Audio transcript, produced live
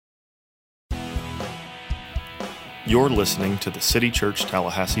You're listening to the City Church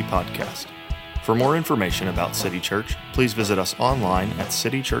Tallahassee podcast. For more information about City Church, please visit us online at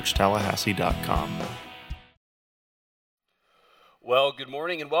citychurchtallahassee.com. Well, good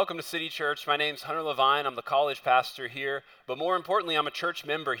morning and welcome to City Church. My name's Hunter Leavine. I'm the college pastor here, but more importantly, I'm a church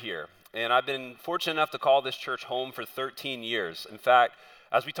member here. And I've been fortunate enough to call this church home for 13 years. In fact,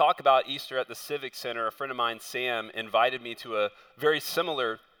 as we talk about Easter at the Civic Center, a friend of mine, Sam, invited me to a very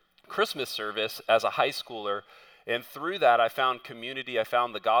similar Christmas service as a high schooler. And through that, I found community, I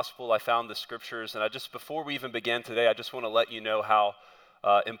found the gospel, I found the scriptures. And before we even begin today, I just want to let you know how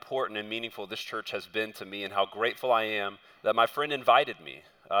important and meaningful this church has been to me and how grateful I am that my friend invited me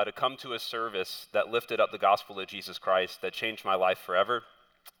to come to a service that lifted up the gospel of Jesus Christ, that changed my life forever.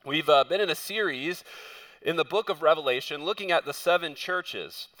 We've been in a series in the book of Revelation looking at the 7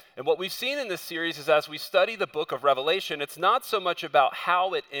 churches. And what we've seen in this series is as we study the book of Revelation, it's not so much about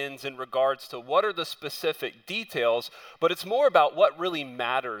how it ends in regards to what are the specific details, but it's more about what really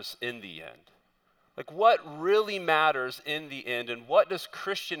matters in the end. Like what really matters in the end, and what does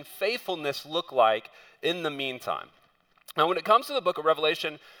Christian faithfulness look like in the meantime? Now, when it comes to the book of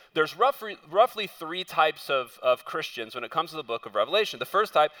Revelation, there's roughly 3 types of Christians when it comes to the book of Revelation. The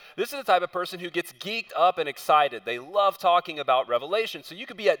first type, this is the type of person who gets geeked up and excited. They love talking about Revelation. So you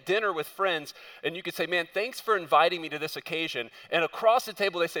could be at dinner with friends and you could say, man, thanks for inviting me to this occasion. And across the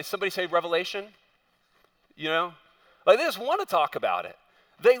table, they say, somebody say Revelation? You know? Like they just want to talk about it.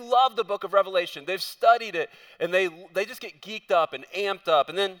 They love the book of Revelation. They've studied it and they just get geeked up and amped up.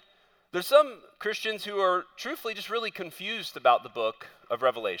 And then there's some Christians who are truthfully just really confused about the book of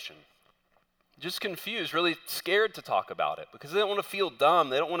Revelation. Just confused, really scared to talk about it because they don't want to feel dumb.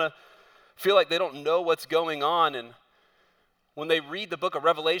 They don't want to feel like they don't know what's going on. And when they read the book of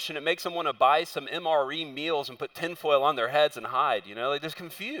Revelation, it makes them want to buy some MRE meals and put tinfoil on their heads and hide, you know? They're just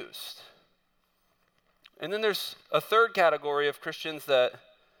confused. And then there's a third category of Christians that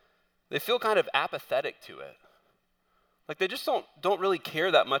they feel kind of apathetic to it. Like they just don't really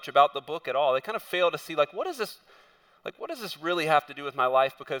care that much about the book at all. They kind of fail to see what does this really have to do with my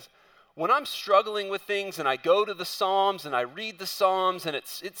life? Because when I'm struggling with things and I go to the Psalms and I read the Psalms and it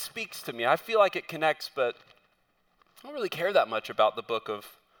speaks to me, I feel like it connects, but I don't really care that much about the book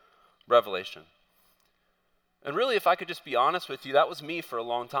of Revelation. And really, if I could just be honest with you, that was me for a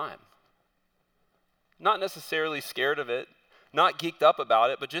long time. Not necessarily scared of it, not geeked up about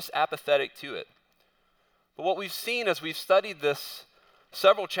it, but just apathetic to it. But what we've seen as we've studied this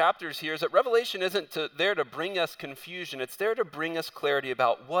several chapters here is that Revelation isn't there to bring us confusion. It's there to bring us clarity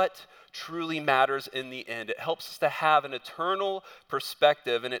about what truly matters in the end. It helps us to have an eternal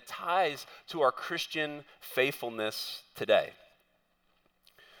perspective, and it ties to our Christian faithfulness today.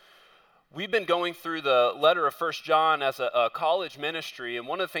 We've been going through the letter of 1 John as a college ministry, and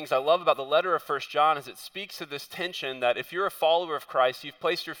one of the things I love about the letter of 1 John is it speaks to this tension that if you're a follower of Christ, you've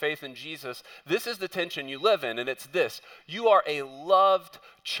placed your faith in Jesus, this is the tension you live in, and it's this: you are a loved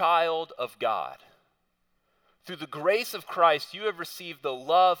child of God. Through the grace of Christ, you have received the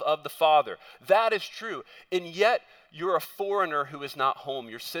love of the Father. That is true, and yet you're a foreigner who is not home.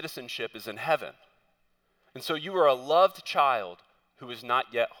 Your citizenship is in heaven. And so you are a loved child who is not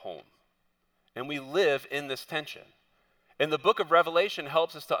yet home. And we live in this tension. And the book of Revelation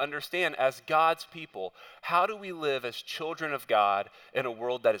helps us to understand, as God's people, how do we live as children of God in a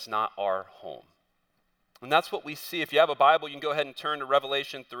world that is not our home? And that's what we see. If you have a Bible, you can go ahead and turn to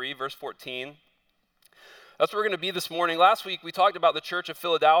Revelation 3, verse 14. That's where we're going to be this morning. Last week, we talked about the church of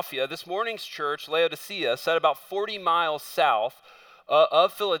Philadelphia. This morning's church, Laodicea, set about 40 miles south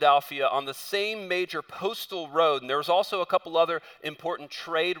of Philadelphia on the same major postal road. And there was also a couple other important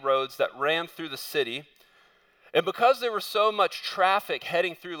trade roads that ran through the city. And because there was so much traffic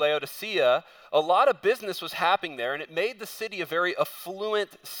heading through Laodicea, a lot of business was happening there, and it made the city a very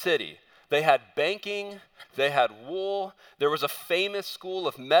affluent city. They had banking, they had wool, there was a famous school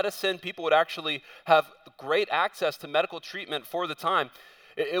of medicine. People would actually have great access to medical treatment for the time.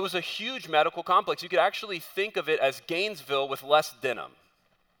 It was a huge medical complex. You could actually think of it as Gainesville with less denim.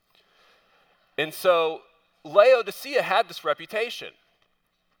 And so Laodicea had this reputation.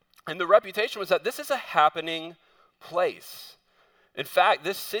 And the reputation was that this is a happening place. In fact,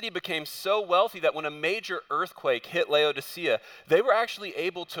 this city became so wealthy that when a major earthquake hit Laodicea, they were actually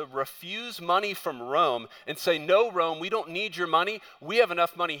able to refuse money from Rome and say, no, Rome, we don't need your money. We have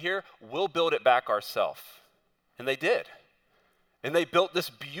enough money here. We'll build it back ourselves. And they did. And they built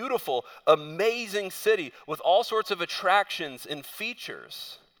this beautiful, amazing city with all sorts of attractions and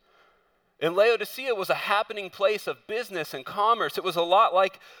features. And Laodicea was a happening place of business and commerce. It was a lot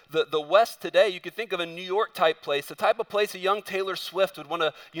like the West today. You could think of a New York type place, the type of place a young Taylor Swift would want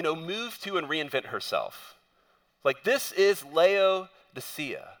to, move to and reinvent herself. Like, this is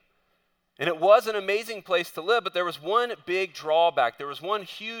Laodicea. And it was an amazing place to live, but there was one big drawback. There was one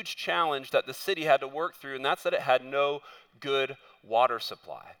huge challenge that the city had to work through, and that's that it had no good water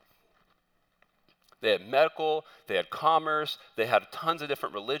supply. They had medical, they had commerce, they had tons of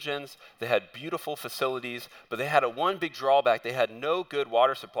different religions, they had beautiful facilities, but they had one big drawback. They had no good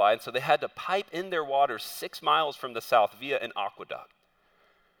water supply, and so they had to pipe in their water 6 miles from the south via an aqueduct.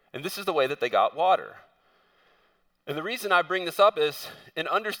 And this is the way that they got water. And the reason I bring this up is, in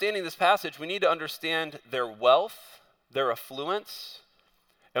understanding this passage, we need to understand their wealth, their affluence,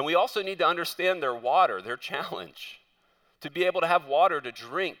 and we also need to understand their water, their challenge. To be able to have water to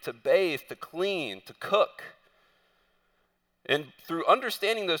drink, to bathe, to clean, to cook. And through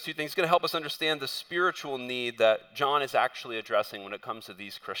understanding those two things, it's going to help us understand the spiritual need that John is actually addressing when it comes to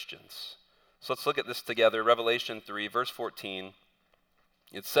these Christians. So let's look at this together. Revelation 3, verse 14.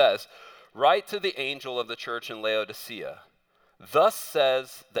 It says, "Write to the angel of the church in Laodicea. Thus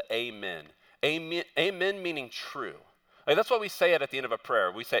says the Amen." Amen, amen meaning true. Like, that's why we say it at the end of a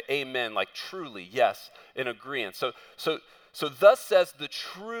prayer. We say amen, like truly, yes, in agreement. So thus says the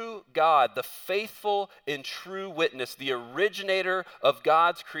true God, the faithful and true witness, the originator of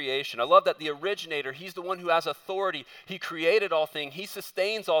God's creation. I love that the originator, he's the one who has authority. He created all things. He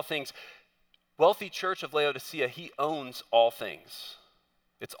sustains all things. Wealthy church of Laodicea, he owns all things.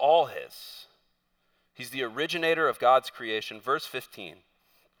 It's all his. He's the originator of God's creation. Verse 15.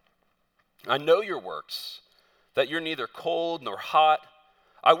 "I know your works, that you're neither cold nor hot.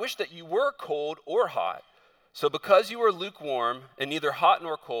 I wish that you were cold or hot. So because you are lukewarm and neither hot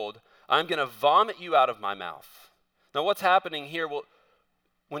nor cold, I'm going to vomit you out of my mouth." Now what's happening here? Well,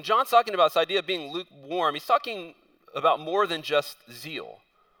 when John's talking about this idea of being lukewarm, he's talking about more than just zeal.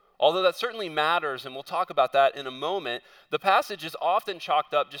 Although that certainly matters, and we'll talk about that in a moment, the passage is often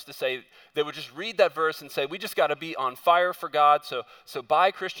chalked up just to say, they would just read that verse and say, we just got to be on fire for God, so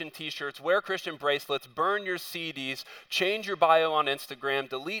buy Christian t-shirts, wear Christian bracelets, burn your CDs, change your bio on Instagram,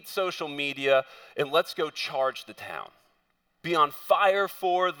 delete social media, and let's go charge the town. Be on fire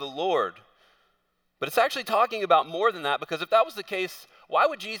for the Lord. But it's actually talking about more than that, because if that was the case, why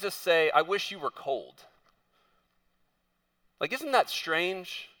would Jesus say, I wish you were cold? Like, isn't that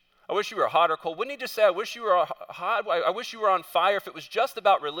strange? I wish you were hot or cold. Wouldn't he just say, I wish you were hot, I wish you were on fire? If it was just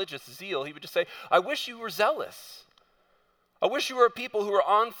about religious zeal, he would just say, I wish you were zealous. I wish you were people who are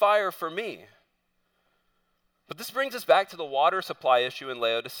on fire for me. But this brings us back to the water supply issue in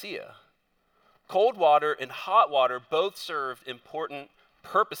Laodicea. Cold water and hot water both served important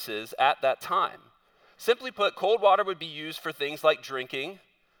purposes at that time. Simply put, cold water would be used for things like drinking.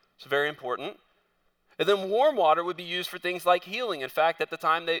 It's very important. And then warm water would be used for things like healing. In fact, at the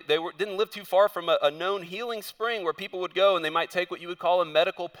time, they didn't live too far from a known healing spring where people would go and they might take what you would call a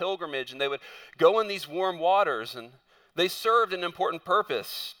medical pilgrimage, and they would go in these warm waters, and they served an important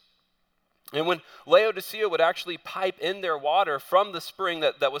purpose. And when Laodicea would actually pipe in their water from the spring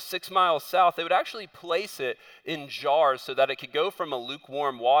that was 6 miles south, they would actually place it in jars so that it could go from a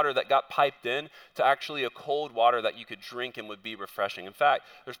lukewarm water that got piped in to actually a cold water that you could drink and would be refreshing. In fact,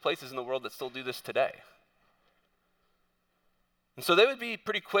 there's places in the world that still do this today. And so they would be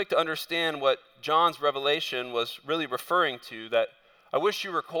pretty quick to understand what John's revelation was really referring to, that I wish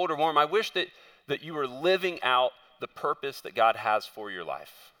you were cold or warm. I wish that you were living out the purpose that God has for your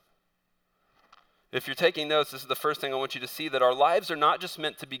life. If you're taking notes, this is the first thing I want you to see, that our lives are not just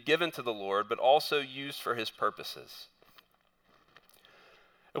meant to be given to the Lord, but also used for his purposes.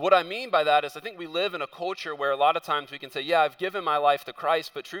 And what I mean by that is I think we live in a culture where a lot of times we can say, yeah, I've given my life to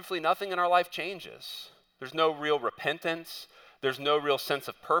Christ, but truthfully, nothing in our life changes. There's no real repentance. There's no real sense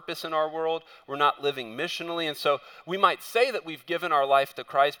of purpose in our world. We're not living missionally. And so we might say that we've given our life to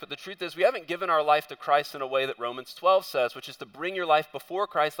Christ, but the truth is we haven't given our life to Christ in a way that Romans 12 says, which is to bring your life before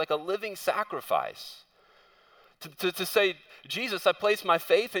Christ like a living sacrifice. To say, Jesus, I place my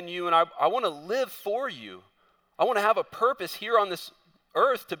faith in you, and I want to live for you. I want to have a purpose here on this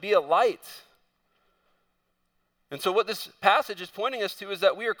earth to be a light. And so what this passage is pointing us to is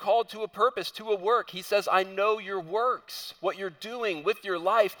that we are called to a purpose, to a work. He says, I know your works, what you're doing with your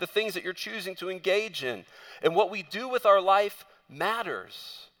life, the things that you're choosing to engage in. And what we do with our life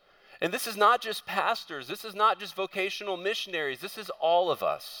matters. And this is not just pastors. This is not just vocational missionaries. This is all of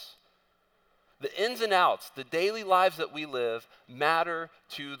us. The ins and outs, the daily lives that we live matter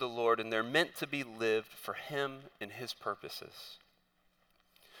to the Lord, and they're meant to be lived for him and his purposes.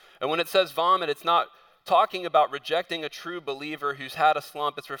 And when it says vomit, it's not talking about rejecting a true believer who's had a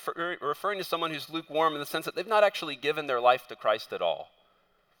slump. It's referring to someone who's lukewarm in the sense that they've not actually given their life to Christ at all.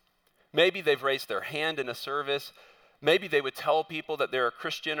 Maybe they've raised their hand in a service. Maybe they would tell people that they're a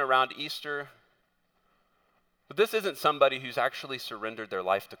Christian around Easter. But this isn't somebody who's actually surrendered their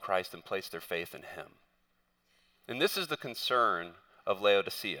life to Christ and placed their faith in him. And this is the concern of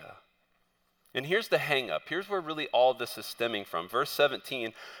Laodicea. And here's the hang up. Here's where really all this is stemming from. Verse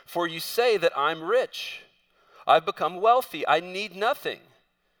 17, for you say that I'm rich. I've become wealthy. I need nothing.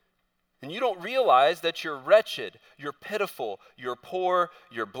 And you don't realize that you're wretched, you're pitiful, you're poor,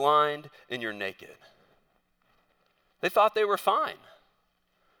 you're blind, and you're naked. They thought they were fine.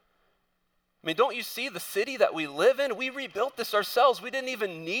 I mean, don't you see the city that we live in? We rebuilt this ourselves. We didn't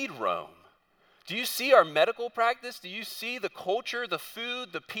even need Rome. Do you see our medical practice? Do you see the culture, the food,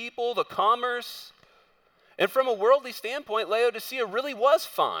 the people, the commerce? And from a worldly standpoint, Laodicea really was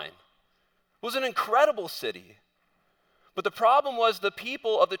fine. It was an incredible city. But the problem was the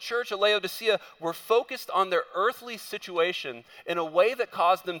people of the church of Laodicea were focused on their earthly situation in a way that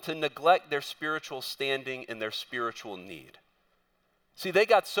caused them to neglect their spiritual standing and their spiritual need. See, they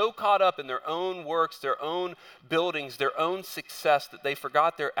got so caught up in their own works, their own buildings, their own success that they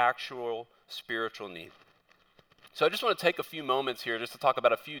forgot their actual spiritual need. So I just want to take a few moments here just to talk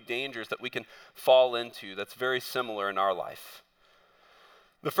about a few dangers that we can fall into that's very similar in our life.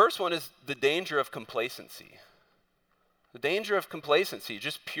 The first one is the danger of complacency. The danger of complacency,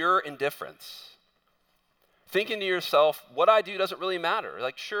 just pure indifference. Thinking to yourself, what I do doesn't really matter.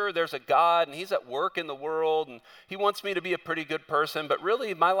 Like, sure, there's a God and he's at work in the world and he wants me to be a pretty good person, but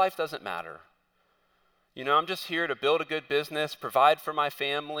really my life doesn't matter. You know, I'm just here to build a good business, provide for my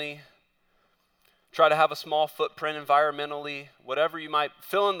family, try to have a small footprint environmentally, whatever you might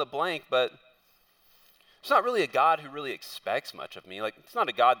fill in the blank, but it's not really a God who really expects much of me. Like, it's not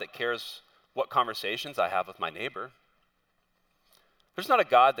a God that cares what conversations I have with my neighbor. There's not a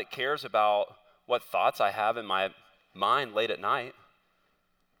God that cares about what thoughts I have in my mind late at night,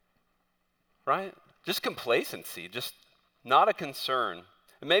 right? Just complacency, just not a concern.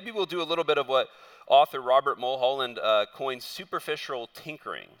 And maybe we'll do a little bit of what author Robert Mulholland coined superficial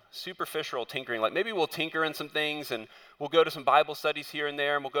tinkering. Superficial tinkering, like maybe we'll tinker in some things and we'll go to some Bible studies here and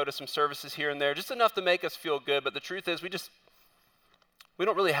there and we'll go to some services here and there, just enough to make us feel good. But the truth is we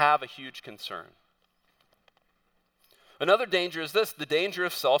don't really have a huge concern. Another danger is this, the danger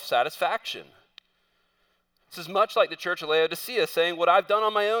of self-satisfaction. This is much like the church of Laodicea saying, what I've done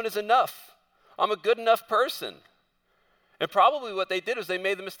on my own is enough. I'm a good enough person. And probably what they did is they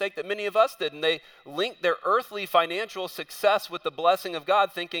made the mistake that many of us did, and they linked their earthly financial success with the blessing of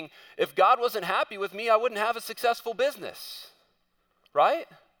God, thinking, if God wasn't happy with me, I wouldn't have a successful business, right?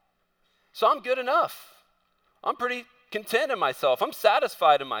 So I'm good enough. I'm pretty content in myself. I'm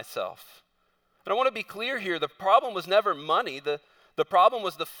satisfied in myself. And I want to be clear here, the problem was never money. The problem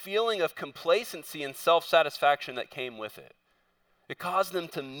was the feeling of complacency and self-satisfaction that came with it. It caused them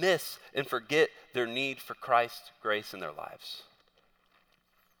to miss and forget their need for Christ's grace in their lives.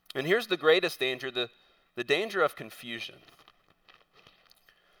 And here's the greatest danger, the danger of confusion.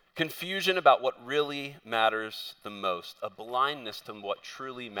 Confusion about what really matters the most, a blindness to what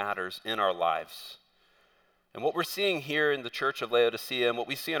truly matters in our lives. And what we're seeing here in the church of Laodicea and what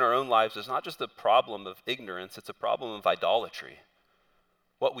we see in our own lives is not just a problem of ignorance, it's a problem of idolatry.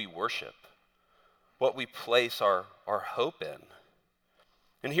 What we worship, what we place our hope in.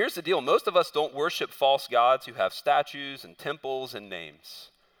 And here's the deal, most of us don't worship false gods who have statues and temples and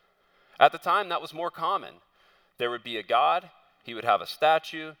names. At the time, that was more common. There would be a god, he would have a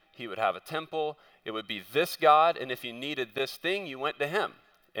statue, he would have a temple, it would be this God, and if you needed this thing, you went to him.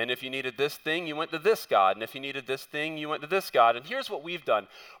 And if you needed this thing, you went to this God. And if you needed this thing, you went to this God. And here's what we've done.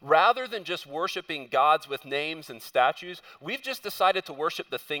 Rather than just worshiping gods with names and statues, we've just decided to worship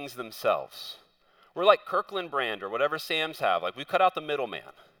the things themselves. We're like Kirkland Brand or whatever Sam's have. Like, we've cut out the middleman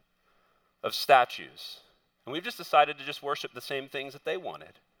of statues. And we've just decided to just worship the same things that they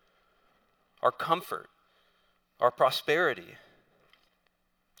wanted. Our comfort, our prosperity.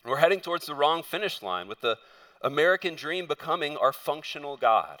 We're heading towards the wrong finish line with the American dream becoming our functional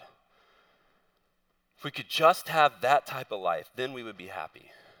God. If we could just have that type of life, then we would be happy.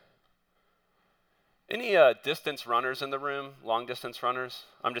 Any distance runners in the room? Long distance runners?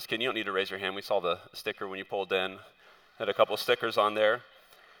 I'm just kidding. You don't need to raise your hand. We saw the sticker when you pulled in. Had a couple stickers on there.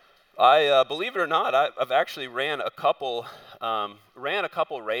 I believe it or not, I've actually ran a couple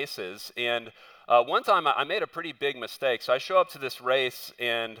races, and one time I made a pretty big mistake. So I show up to this race,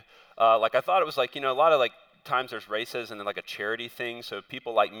 and I thought it was a lot of times there's races and then a charity thing, so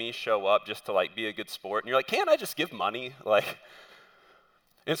people like me show up just to be a good sport, and you're like, can't I just give money?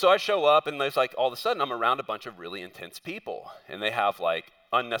 And so I show up, and there's all of a sudden I'm around a bunch of really intense people, and they have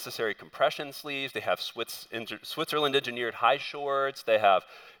unnecessary compression sleeves, they have Switzerland engineered high shorts, they have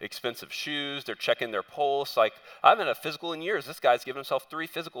expensive shoes, they're checking their pulse. I haven't had a physical in years. This guy's given himself 3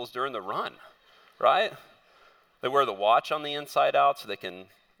 physicals during the run, right? They wear the watch on the inside out so they can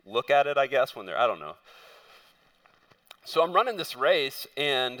look at it, I guess, when I don't know. So I'm running this race,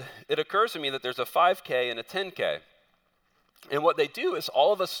 and it occurs to me that there's a 5K and a 10K. And what they do is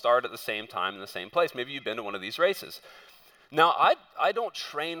all of us start at the same time in the same place. Maybe you've been to one of these races. Now, I don't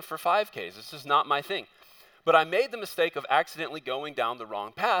train for 5Ks. This is not my thing. But I made the mistake of accidentally going down the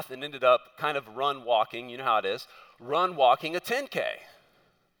wrong path and ended up kind of run walking, you know how it is, run walking a 10K.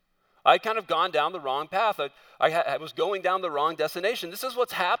 I'd kind of gone down the wrong path. I was going down the wrong destination. This is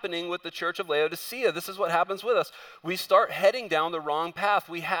what's happening with the church of Laodicea. This is what happens with us. We start heading down the wrong path.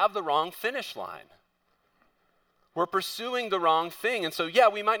 We have the wrong finish line. We're pursuing the wrong thing. And so, yeah,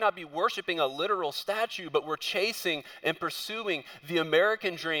 we might not be worshiping a literal statue, but we're chasing and pursuing the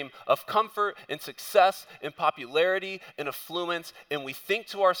American dream of comfort and success and popularity and affluence. And we think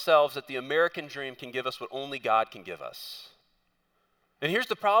to ourselves that the American dream can give us what only God can give us. And here's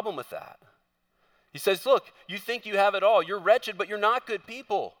the problem with that. He says, look, you think you have it all. You're wretched, but you're not good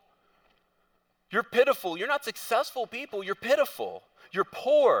people. You're pitiful. You're not successful people. You're pitiful. You're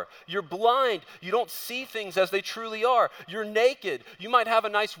poor. You're blind. You don't see things as they truly are. You're naked. You might have a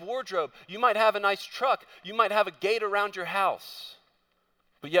nice wardrobe. You might have a nice truck. You might have a gate around your house.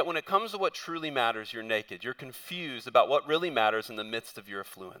 But yet when it comes to what truly matters, you're naked. You're confused about what really matters in the midst of your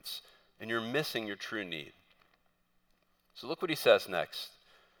affluence. And you're missing your true need. So look what he says next.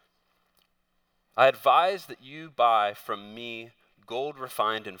 I advise that you buy from me gold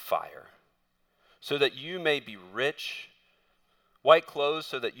refined in fire, so that you may be rich, white clothes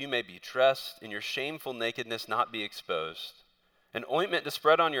so that you may be dressed, and your shameful nakedness not be exposed, an ointment to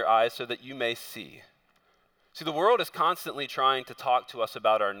spread on your eyes so that you may see. See, the world is constantly trying to talk to us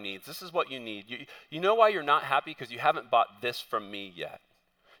about our needs. This is what you need. You know why you're not happy? Because you haven't bought this from me yet.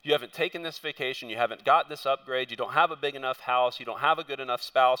 You haven't taken this vacation, you haven't got this upgrade, you don't have a big enough house, you don't have a good enough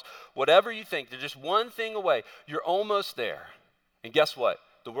spouse, whatever you think, they're just one thing away. You're almost there. And guess what?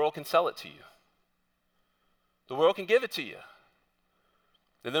 The world can sell it to you. The world can give it to you.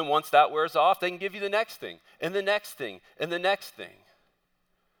 And then once that wears off, they can give you the next thing, and the next thing, and the next thing.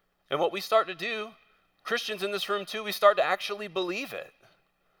 And what we start to do, Christians in this room too, we start to actually believe it.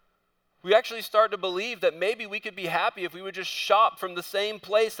 We actually start to believe that maybe we could be happy if we would just shop from the same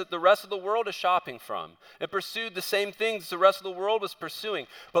place that the rest of the world is shopping from and pursued the same things the rest of the world was pursuing.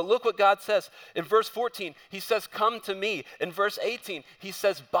 But look what God says. In verse 14, he says, come to me. In verse 18, he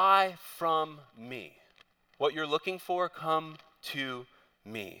says, buy from me. What you're looking for, come to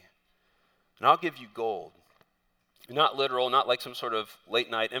me. And I'll give you gold. Not literal, not like some sort of late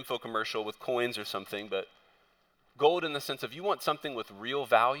night info commercial with coins or something, but gold in the sense of you want something with real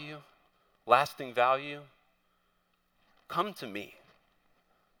value, lasting value, come to me.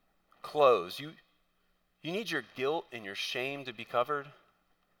 Clothes, you need your guilt and your shame to be covered?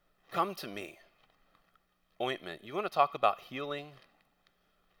 Come to me. Ointment, you want to talk about healing?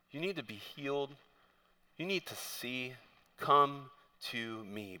 You need to be healed. You need to see. Come to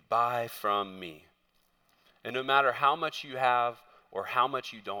me. Buy from me. And no matter how much you have or how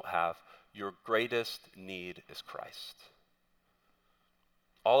much you don't have, your greatest need is Christ.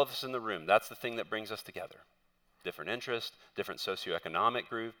 All of us in the room, that's the thing that brings us together. Different interests, different socioeconomic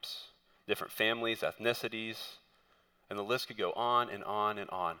groups, different families, ethnicities, and the list could go on and on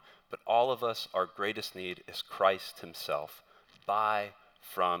and on. But all of us, our greatest need is Christ himself. Buy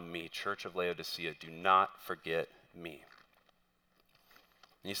from me. Church of Laodicea, do not forget me.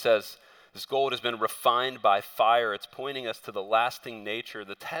 And he says, this gold has been refined by fire. It's pointing us to the lasting nature,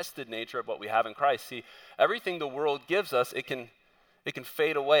 the tested nature of what we have in Christ. See, everything the world gives us, it can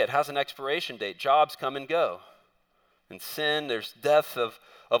fade away. It has an expiration date. Jobs come and go. In sin, there's death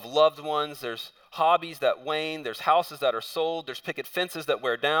of loved ones. There's hobbies that wane. There's houses that are sold. There's picket fences that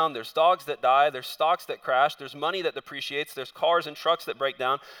wear down. There's dogs that die. There's stocks that crash. There's money that depreciates. There's cars and trucks that break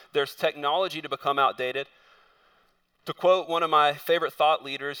down. There's technology to become outdated. To quote one of my favorite thought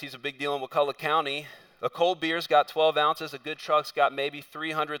leaders, he's a big deal in Wakulla County, a cold beer's got 12 ounces, a good truck's got maybe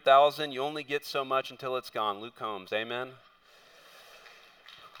 300,000. You only get so much until it's gone. Luke Combs, amen?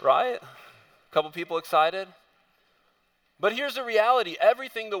 Right? A couple people excited? But here's the reality.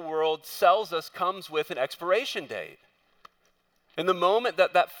 Everything the world sells us comes with an expiration date. And the moment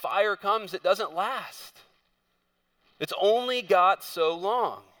that fire comes, it doesn't last. It's only got so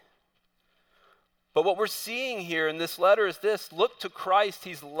long. But what we're seeing here in this letter is this. Look to Christ.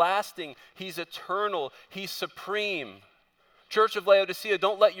 He's lasting. He's eternal. He's supreme. Church of Laodicea,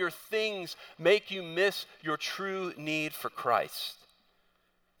 don't let your things make you miss your true need for Christ.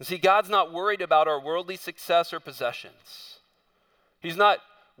 And see, God's not worried about our worldly success or possessions. He's not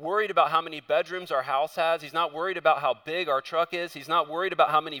worried about how many bedrooms our house has. He's not worried about how big our truck is. He's not worried about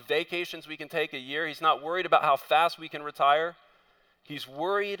how many vacations we can take a year. He's not worried about how fast we can retire. He's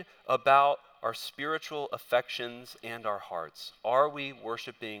worried about our spiritual affections and our hearts. Are we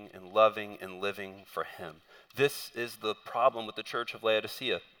worshiping and loving and living for him? This is the problem with the church of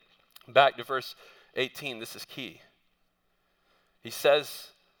Laodicea. Back to verse 18, this is key. He says,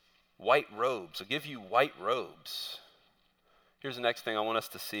 white robes. I'll give you white robes. Here's the next thing I want us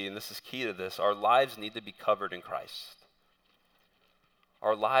to see, and this is key to this. Our lives need to be covered in Christ.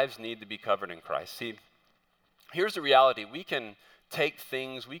 Our lives need to be covered in Christ. See, here's the reality. We can take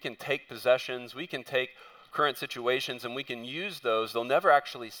things, we can take possessions, we can take current situations, and we can use those. They'll never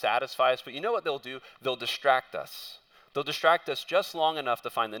actually satisfy us, but you know what they'll do? They'll distract us. They'll distract us just long enough to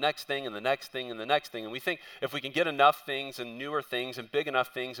find the next thing and the next thing and the next thing. And we think if we can get enough things and newer things and big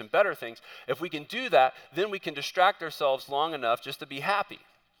enough things and better things, if we can do that, then we can distract ourselves long enough just to be happy.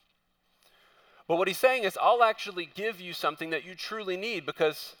 But what he's saying is, I'll actually give you something that you truly need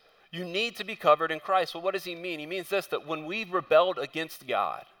because you need to be covered in Christ. Well, what does he mean? He means this, that when we rebelled against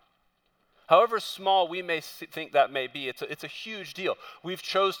God, however small we may think that may be, it's a huge deal. We've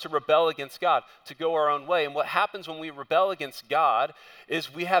chose to rebel against God, to go our own way. And what happens when we rebel against God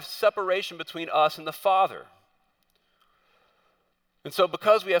is we have separation between us and the Father. And so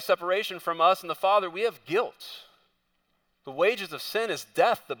because we have separation from us and the Father, we have guilt. The wages of sin is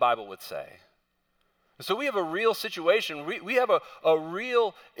death, the Bible would say. So we have a real situation. We have a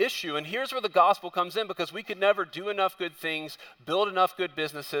real issue. And here's where the gospel comes in, because we could never do enough good things, build enough good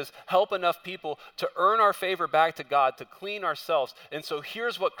businesses, help enough people to earn our favor back to God, to clean ourselves. And so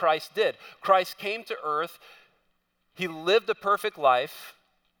here's what Christ did. Christ came to earth. He lived a perfect life,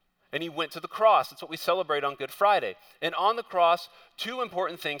 and he went to the cross. That's what we celebrate on Good Friday. And on the cross, two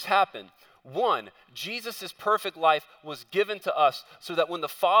important things happened. One, Jesus' perfect life was given to us so that when the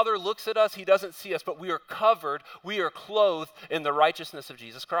Father looks at us, he doesn't see us, but we are covered, we are clothed in the righteousness of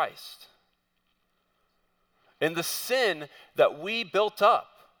Jesus Christ. And the sin that we built up,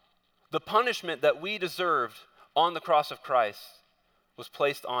 the punishment that we deserved on the cross of Christ, was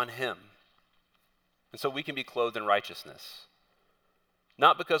placed on him. And so we can be clothed in righteousness.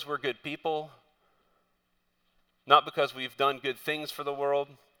 Not because we're good people, not because we've done good things for the world,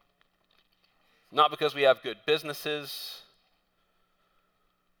 not because we have good businesses,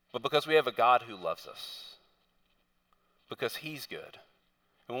 but because we have a God who loves us. Because he's good.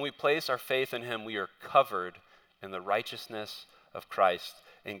 And when we place our faith in him, we are covered in the righteousness of Christ.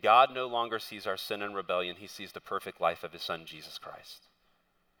 And God no longer sees our sin and rebellion. He sees the perfect life of his Son, Jesus Christ.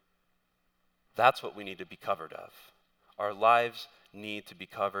 That's what we need to be covered of. Our lives need to be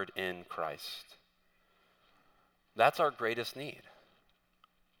covered in Christ. That's our greatest need.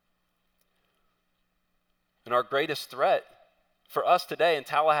 And our greatest threat for us today in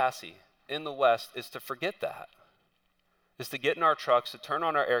Tallahassee, in the West, is to forget that. Is to get in our trucks, to turn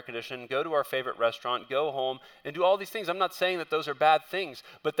on our air conditioning, go to our favorite restaurant, go home, and do all these things. I'm not saying that those are bad things,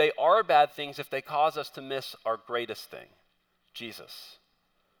 but they are bad things if they cause us to miss our greatest thing, Jesus.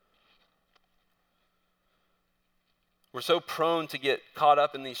 We're so prone to get caught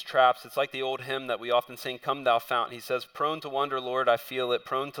up in these traps. It's like the old hymn that we often sing, Come Thou Fount. He says, prone to wonder, Lord, I feel it,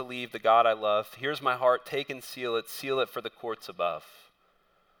 prone to leave the God I love. Here's my heart, take and seal it for the courts above.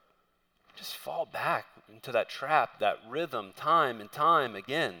 Just fall back into that trap, that rhythm, time and time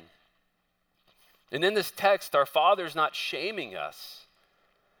again. And in this text, our Father's not shaming us.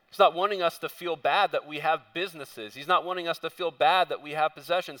 He's not wanting us to feel bad that we have businesses. He's not wanting us to feel bad that we have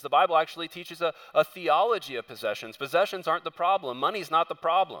possessions. The Bible actually teaches a theology of possessions. Possessions aren't the problem. Money's not the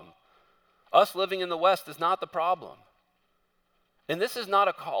problem. Us living in the West is not the problem. And this is not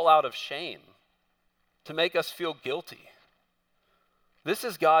a call out of shame to make us feel guilty. This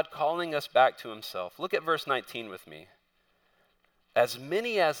is God calling us back to himself. Look at verse 19 with me. As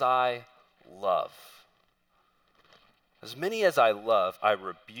many as I love, I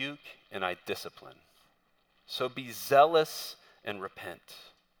rebuke and I discipline. So be zealous and repent.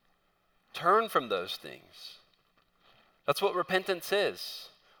 Turn from those things. That's what repentance is.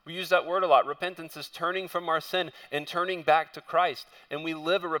 We use that word a lot. Repentance is turning from our sin and turning back to Christ. And we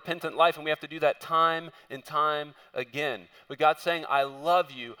live a repentant life, and we have to do that time and time again. But God's saying, I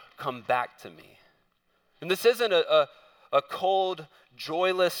love you, come back to me. And this isn't a cold,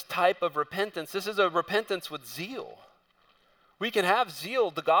 joyless type of repentance. This is a repentance with zeal. We can have zeal.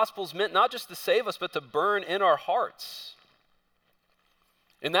 The gospel's meant not just to save us, but to burn in our hearts.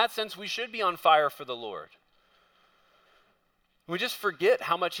 In that sense, we should be on fire for the Lord. We just forget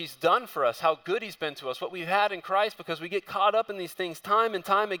how much he's done for us, how good he's been to us, what we've had in Christ, because we get caught up in these things time and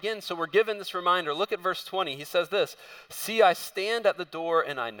time again. So we're given this reminder. Look at verse 20. He says this, "See, I stand at the door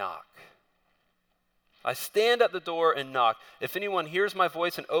and I knock. I stand at the door and knock. If anyone hears my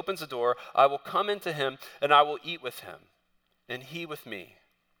voice and opens the door, I will come into him and I will eat with him, and he with me."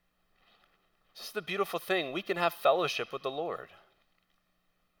 This is the beautiful thing. We can have fellowship with the Lord.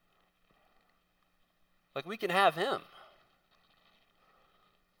 Like, we can have him.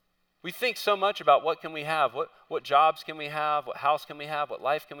 We think so much about what can we have, what jobs can we have, what house can we have, what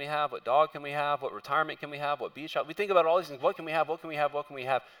life can we have, what dog can we have, what retirement can we have, what beach house. We think about all these things. What can we have, what can we have, what can we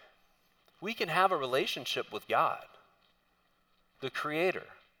have? We can have a relationship with God, the Creator,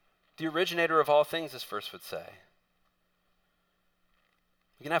 the originator of all things, this verse would say.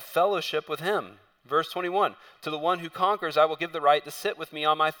 We can have fellowship with him. Verse 21, "To the one who conquers, I will give the right to sit with me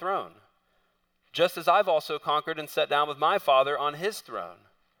on my throne, just as I've also conquered and sat down with my Father on his throne."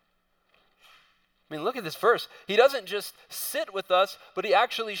 I mean, look at this verse. He doesn't just sit with us, but he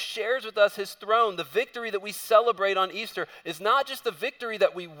actually shares with us his throne. The victory that we celebrate on Easter is not just a victory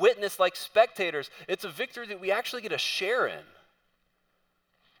that we witness like spectators. It's a victory that we actually get a share in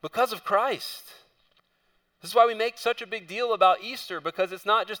because of Christ. This is why we make such a big deal about Easter, because it's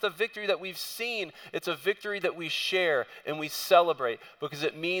not just a victory that we've seen, it's a victory that we share and we celebrate, because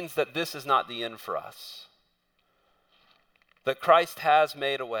it means that this is not the end for us, that Christ has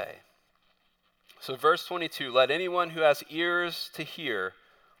made a way. So verse 22, "Let anyone who has ears to hear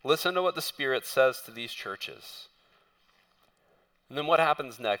listen to what the Spirit says to these churches." And then what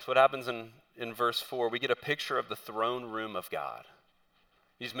happens next? What happens in verse 4? We get a picture of the throne room of God.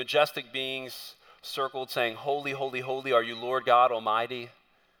 These majestic beings circled saying, "Holy, holy, holy are you, Lord God Almighty."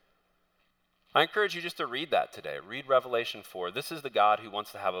 I encourage you just to read that today. Read Revelation 4. This is the God who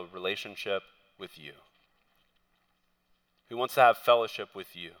wants to have a relationship with you, who wants to have fellowship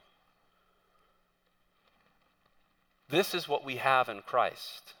with you. This is what we have in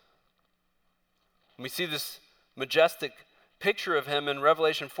Christ. When we see this majestic picture of him in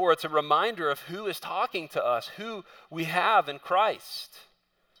Revelation 4, it's a reminder of who is talking to us, who we have in Christ.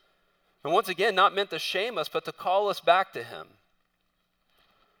 And once again, not meant to shame us, but to call us back to him.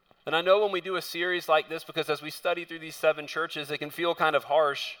 And I know when we do a series like this, because as we study through these 7 churches, it can feel kind of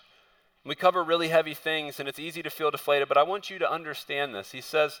harsh. We cover really heavy things, and it's easy to feel deflated, but I want you to understand this. He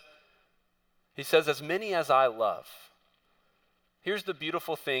says, "As many as I love." Here's the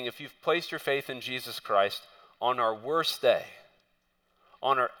beautiful thing. If you've placed your faith in Jesus Christ, on our worst day,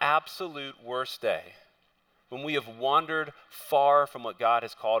 on our absolute worst day, when we have wandered far from what God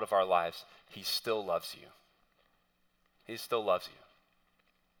has called of our lives, he still loves you. He still loves you.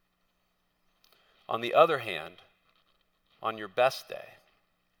 On the other hand, on your best day,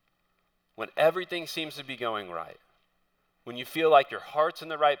 when everything seems to be going right, when you feel like your heart's in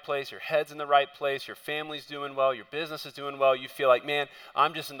the right place, your head's in the right place, your family's doing well, your business is doing well, you feel like, man,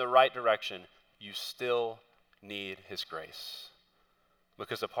 I'm just in the right direction, you still need his grace.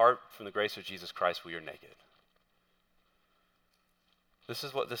 Because apart from the grace of Jesus Christ, we are naked. This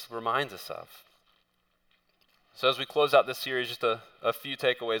is what this reminds us of. So as we close out this series, just a few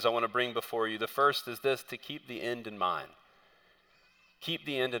takeaways I want to bring before you. The first is this: to keep the end in mind. Keep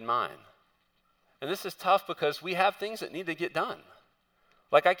the end in mind. And this is tough because we have things that need to get done.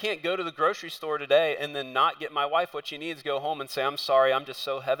 Like, I can't go to the grocery store today and then not get my wife what she needs, go home and say, "I'm sorry, I'm just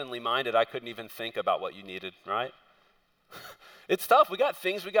so heavenly minded, I couldn't even think about what you needed," right? It's tough. We got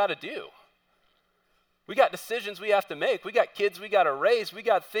things we got to do. We got decisions we have to make. We got kids we got to raise. We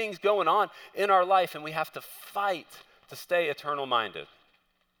got things going on in our life, and we have to fight to stay eternal minded.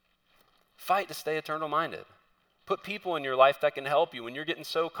 Fight to stay eternal minded. Put people in your life that can help you when you're getting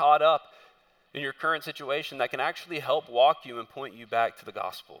so caught up in your current situation, that can actually help walk you and point you back to the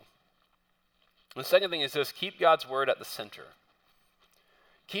gospel. And the second thing is this: keep God's word at the center.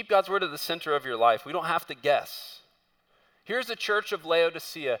 Keep God's word at the center of your life. We don't have to guess. Here's the church of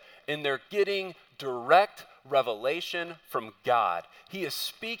Laodicea, and they're getting direct revelation from God. He is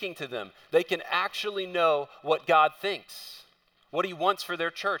speaking to them. They can actually know what God thinks, what he wants for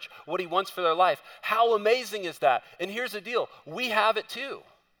their church, what he wants for their life. How amazing is that? And here's the deal: we have it too.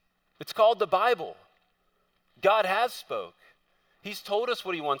 It's called the Bible. God has spoke. He's told us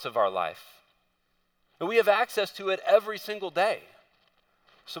what he wants of our life. And we have access to it every single day.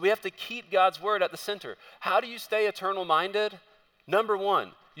 So we have to keep God's word at the center. How do you stay eternal minded? Number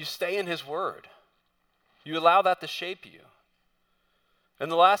 1, you stay in his word. You allow that to shape you.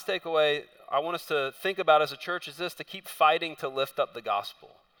 And the last takeaway I want us to think about as a church is this: to keep fighting to lift up the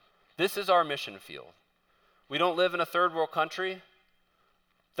gospel. This is our mission field. We don't live in a third world country.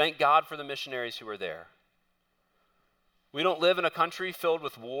 Thank God for the missionaries who are there. We don't live in a country filled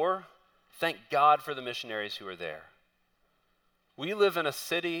with war. Thank God for the missionaries who are there. We live in a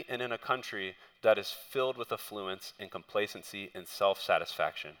city and in a country that is filled with affluence and complacency and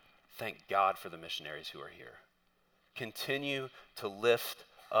self-satisfaction. Thank God for the missionaries who are here. Continue to lift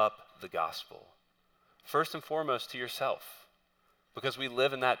up the gospel. First and foremost to yourself, because we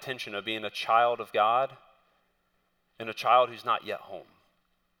live in that tension of being a child of God and a child who's not yet home.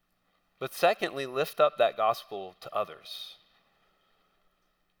 But secondly, lift up that gospel to others.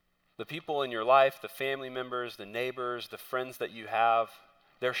 The people in your life, the family members, the neighbors, the friends that you have,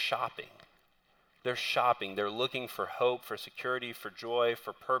 they're shopping. They're shopping. They're looking for hope, for security, for joy,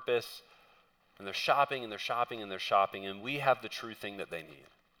 for purpose. And they're shopping and they're shopping and they're shopping. And we have the true thing that they need.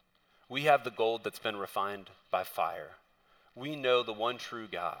 We have the gold that's been refined by fire. We know the one true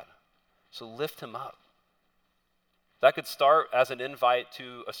God. So lift him up. That could start as an invite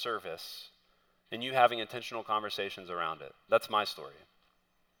to a service and you having intentional conversations around it. That's my story.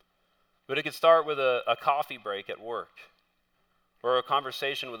 But it could start with a coffee break at work, or a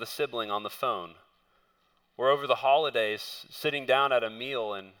conversation with a sibling on the phone, or over the holidays, sitting down at a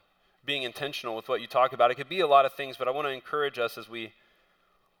meal and being intentional with what you talk about. It could be a lot of things, but I want to encourage us as we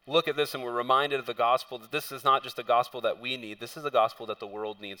look at this and we're reminded of the gospel, that this is not just a gospel that we need, this is a gospel that the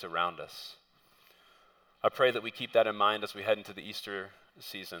world needs around us. I pray that we keep that in mind as we head into the Easter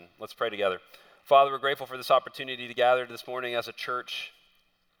season. Let's pray together. Father, we're grateful for this opportunity to gather this morning as a church.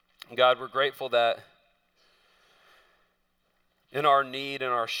 God, we're grateful that in our need, in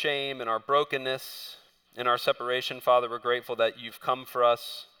our shame, in our brokenness, in our separation, Father, we're grateful that you've come for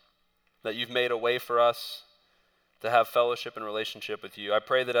us, that you've made a way for us to have fellowship and relationship with you. I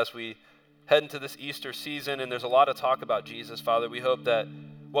pray that as we head into this Easter season, and there's a lot of talk about Jesus, Father, we hope that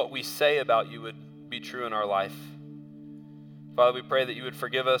what we say about you would be true in our life. Father, we pray that you would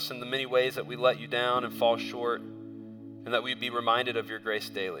forgive us in the many ways that we let you down and fall short, and that we'd be reminded of your grace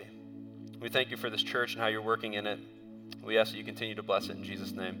daily. We thank you for this church and how you're working in it. We ask that you continue to bless it in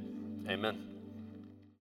Jesus' name. Amen.